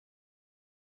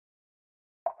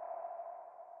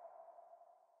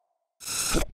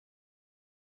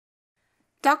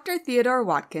Dr. Theodore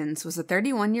Watkins was a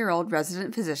 31-year-old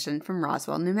resident physician from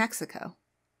Roswell, New Mexico.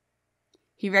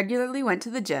 He regularly went to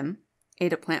the gym,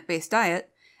 ate a plant-based diet,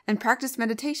 and practiced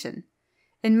meditation.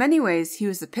 In many ways, he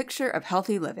was the picture of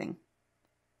healthy living.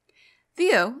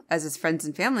 Theo, as his friends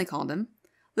and family called him,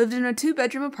 lived in a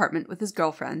 2-bedroom apartment with his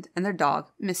girlfriend and their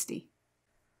dog, Misty.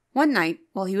 One night,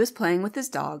 while he was playing with his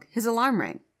dog, his alarm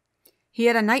rang. He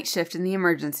had a night shift in the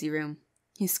emergency room.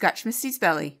 He scratched Misty's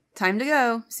belly. "Time to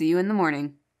go. See you in the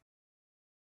morning."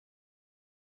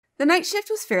 The night shift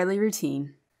was fairly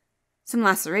routine. Some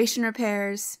laceration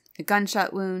repairs, a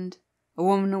gunshot wound, a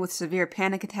woman with severe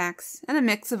panic attacks, and a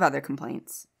mix of other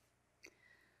complaints.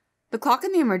 The clock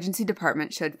in the emergency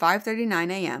department showed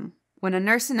 5:39 a.m. when a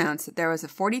nurse announced that there was a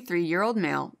 43-year-old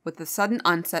male with a sudden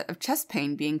onset of chest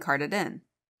pain being carted in.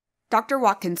 Dr.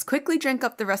 Watkins quickly drank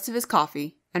up the rest of his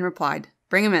coffee and replied,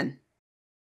 "Bring him in."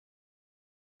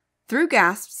 Through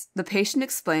gasps, the patient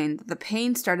explained that the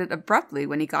pain started abruptly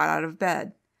when he got out of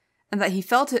bed, and that he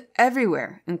felt it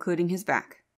everywhere, including his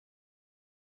back.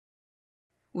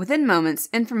 Within moments,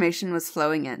 information was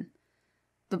flowing in.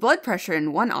 The blood pressure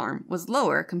in one arm was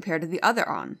lower compared to the other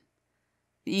arm.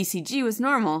 The ECG was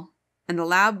normal, and the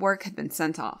lab work had been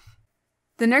sent off.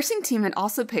 The nursing team had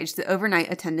also paged the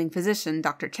overnight attending physician,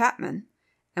 Dr. Chapman,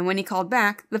 and when he called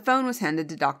back, the phone was handed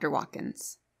to Dr.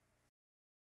 Watkins.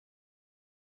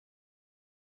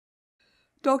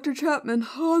 "Dr. Chapman,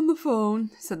 on the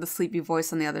phone," said the sleepy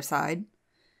voice on the other side.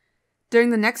 During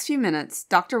the next few minutes,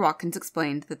 Dr. Watkins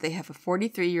explained that they have a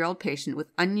 43-year-old patient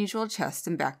with unusual chest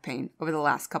and back pain over the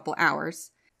last couple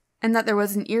hours, and that there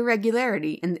was an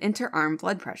irregularity in the interarm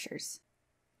blood pressures.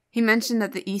 He mentioned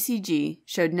that the ECG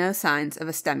showed no signs of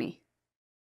a STEMI.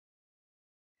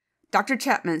 Dr.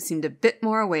 Chapman seemed a bit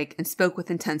more awake and spoke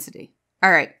with intensity. "All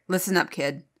right, listen up,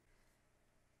 kid.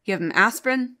 Give him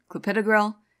aspirin,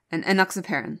 clopidogrel, and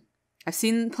enoxaparin. I've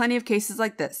seen plenty of cases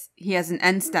like this. He has an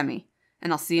N-STEMI,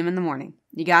 and I'll see him in the morning.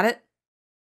 You got it?"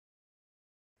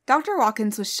 Dr.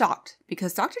 Watkins was shocked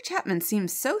because Dr. Chapman seemed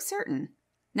so certain.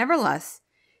 Nevertheless,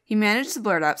 he managed to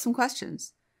blurt out some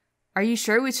questions. "Are you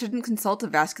sure we shouldn't consult a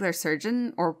vascular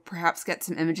surgeon or perhaps get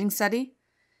some imaging study?"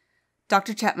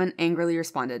 Dr. Chapman angrily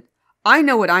responded, "I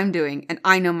know what I'm doing, and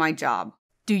I know my job.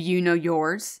 Do you know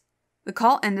yours?" The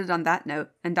call ended on that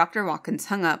note, and Dr. Watkins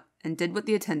hung up and did what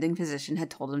the attending physician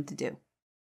had told him to do.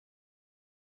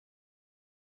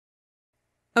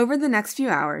 Over the next few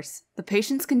hours, the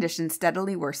patient's condition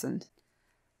steadily worsened.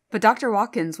 But Dr.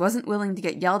 Watkins wasn't willing to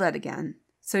get yelled at again,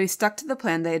 so he stuck to the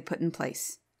plan they had put in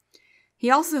place.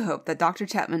 He also hoped that Dr.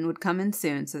 Chapman would come in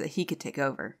soon so that he could take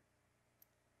over.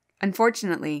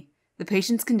 Unfortunately, the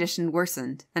patient's condition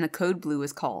worsened and a code blue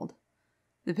was called.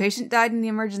 The patient died in the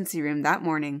emergency room that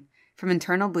morning from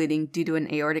internal bleeding due to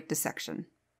an aortic dissection.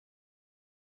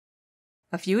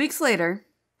 A few weeks later,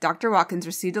 Dr. Watkins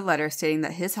received a letter stating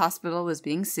that his hospital was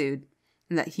being sued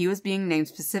and that he was being named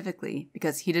specifically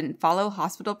because he didn't follow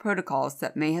hospital protocols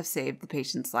that may have saved the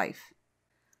patient's life.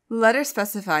 The letter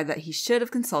specified that he should have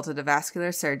consulted a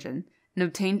vascular surgeon and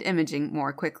obtained imaging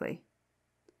more quickly.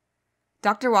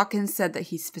 Dr. Watkins said that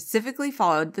he specifically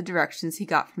followed the directions he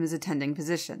got from his attending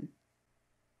physician.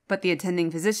 But the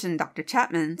attending physician, Dr.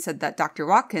 Chapman, said that Dr.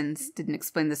 Watkins didn't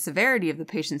explain the severity of the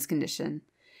patient's condition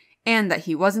and that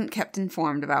he wasn't kept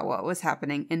informed about what was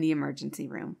happening in the emergency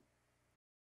room.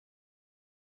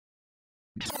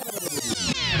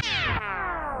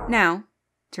 Now,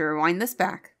 to rewind this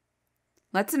back,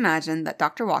 let's imagine that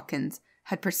Dr. Watkins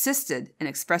had persisted in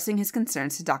expressing his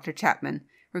concerns to Dr. Chapman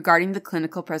regarding the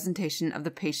clinical presentation of the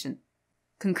patient,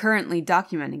 concurrently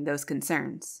documenting those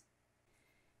concerns.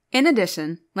 In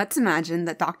addition, let's imagine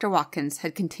that Dr. Watkins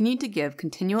had continued to give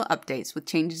continual updates with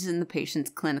changes in the patient's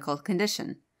clinical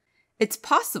condition. It's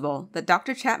possible that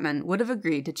Dr. Chapman would have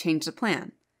agreed to change the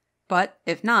plan, but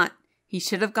if not, he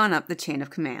should have gone up the chain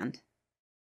of command.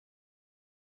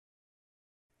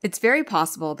 It's very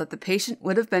possible that the patient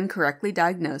would have been correctly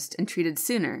diagnosed and treated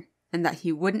sooner, and that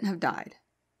he wouldn't have died.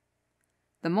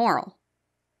 The moral: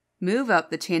 move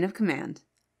up the chain of command,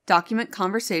 document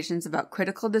conversations about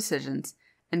critical decisions,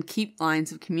 and keep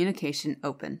lines of communication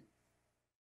open.